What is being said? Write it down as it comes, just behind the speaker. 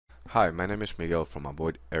Hi, my name is Miguel from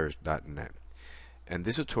avoiderrors.net, and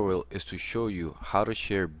this tutorial is to show you how to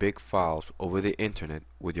share big files over the internet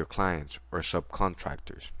with your clients or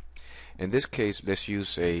subcontractors. In this case, let's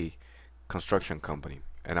use a construction company,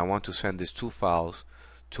 and I want to send these two files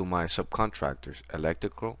to my subcontractors,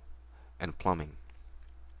 electrical and plumbing.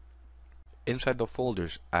 Inside the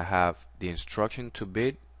folders, I have the instruction to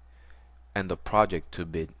bid and the project to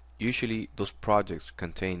bid. Usually those projects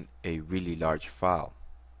contain a really large file.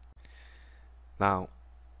 Now,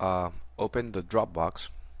 open the Dropbox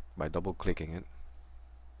by double-clicking it.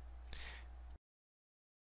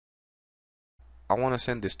 I want to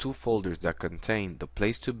send these two folders that contain the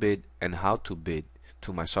place to bid and how to bid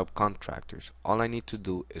to my subcontractors. All I need to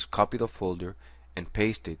do is copy the folder and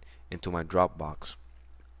paste it into my Dropbox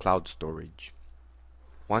cloud storage.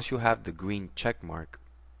 Once you have the green check mark,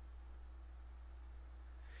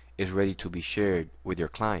 it's ready to be shared with your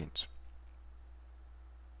clients.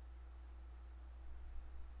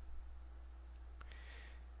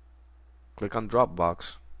 Click on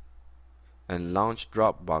Dropbox and launch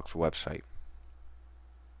Dropbox website.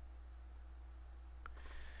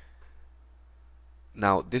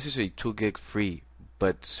 Now this is a 2 gig free,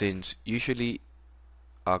 but since usually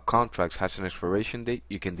contracts has an expiration date,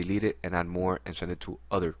 you can delete it and add more and send it to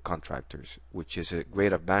other contractors, which is a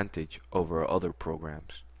great advantage over other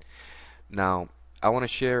programs. Now I want to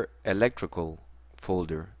share electrical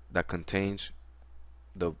folder that contains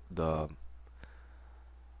the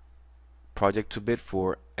project to bid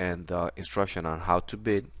for and the instruction on how to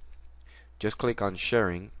bid. Just click on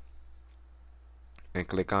sharing and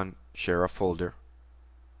click on share a folder.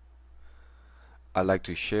 I like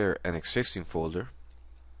to share an existing folder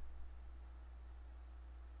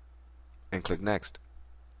and click next.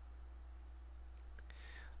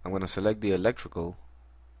 I'm going to select the electrical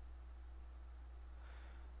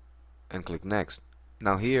and click next.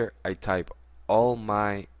 Now here I type all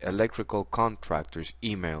my electrical contractors'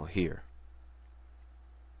 email here,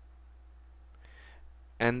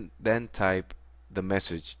 and then type the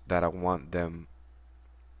message that I want them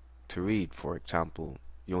to read. For example,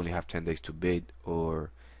 you only have 10 days to bid,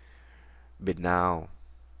 or bid now.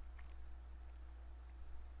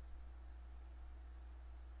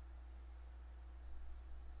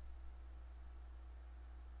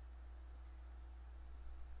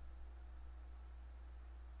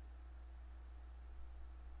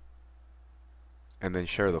 And then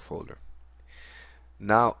share the folder.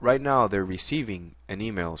 Now, right now they're receiving an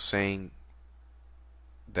email saying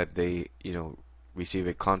that they, receive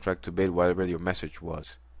a contract to bid, whatever your message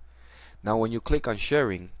was. Now, when you click on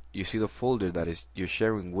sharing, you see the folder that is you're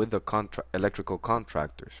sharing with the electrical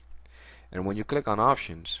contractors. And when you click on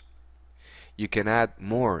options, you can add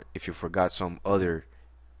more if you forgot some other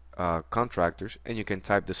contractors, and you can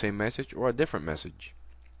type the same message or a different message.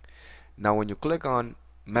 Now, when you click on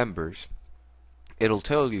members, it'll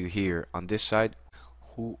tell you here on this side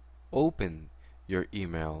who opened your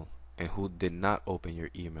email and who did not open your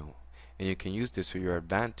email, and you can use this to your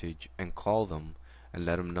advantage and call them and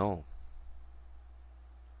let them know.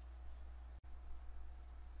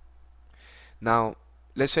 Now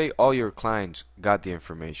let's say all your clients got the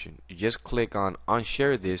information. You just click on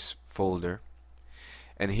unshare this folder,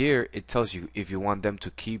 and here it tells you if you want them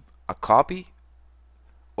to keep a copy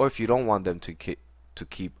or if you don't want them to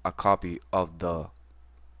keep a copy of the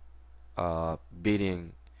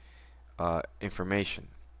bidding information,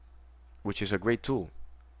 which is a great tool,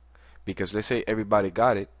 because let's say everybody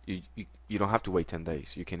got it, you don't have to wait 10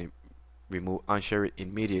 days. You can unshare it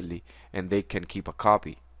immediately and they can keep a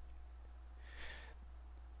copy.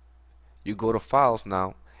 You go to files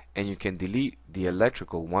now and you can delete the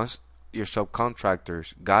electrical. Once your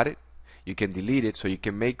subcontractors got it, you can delete it so you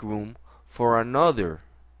can make room for another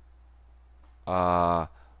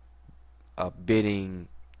bidding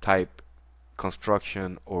type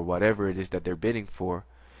construction or whatever it is that they're bidding for,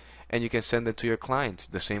 and you can send it to your clients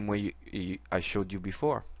the same way I showed you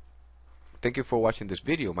before. Thank you for watching this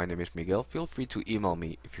video. My name is Miguel. Feel free to email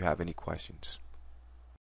me if you have any questions.